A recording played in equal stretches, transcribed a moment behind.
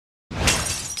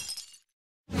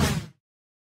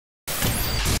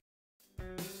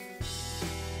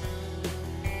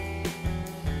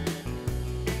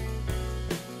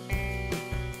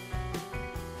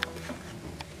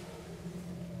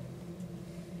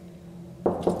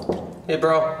Hey,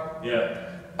 bro.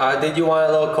 Yeah. Did you want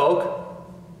a little Coke?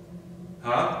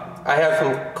 Huh? I have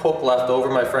some Coke left over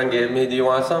my friend gave me. Do you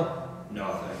want some? No,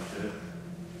 thanks,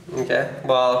 dude. Okay.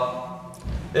 Well,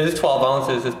 it is 12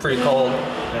 ounces. It's pretty cold.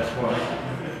 That's funny.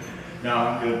 No,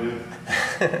 I'm good, dude.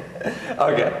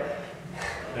 Okay.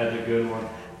 That's a good one.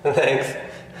 Thanks.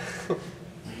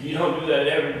 You don't do that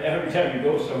every time you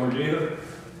go somewhere, do you?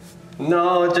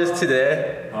 No, just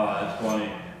today. Oh, that's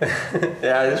funny.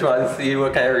 Yeah, I just wanted to see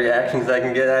what kind of reactions I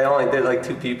can get. I only did like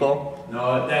 2 people.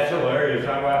 No, that's hilarious.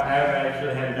 I've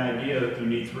actually had an idea that you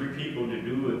need 3 people to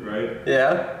do it, right?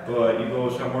 Yeah? But you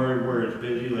go somewhere where it's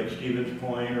busy, like Stevens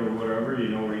Point or whatever, you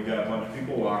know, where you got a bunch of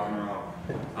people walking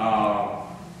around.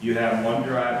 You have one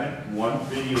driving, one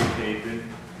videotaping,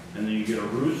 and then you get a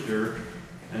rooster,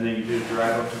 and then you just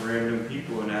drive up to random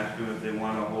people and ask them if they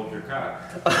want to hold your cock.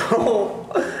 Oh,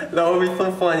 that would be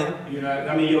so funny. You know,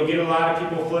 I mean, you'll get a lot of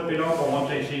people flipping up, but once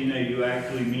they see that you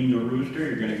actually mean the rooster,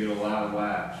 you're going to get a lot of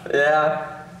laughs.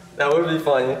 Yeah, that would be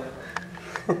funny.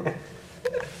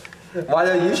 Why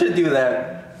don't you should do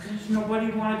that? Because nobody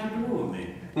wanted to do it with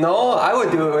me. No, I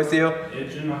would do it with you.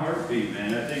 It's in a heartbeat,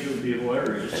 man. I think it would be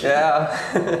hilarious. Yeah.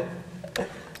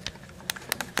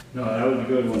 No, that was a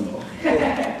good one, though.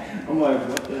 I'm like,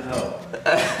 what the hell?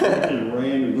 Just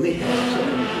randomly have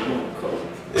someone to want Coke.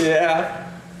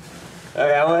 Yeah.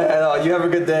 Okay, I'm gonna head out. You have a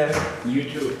good day. You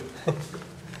too.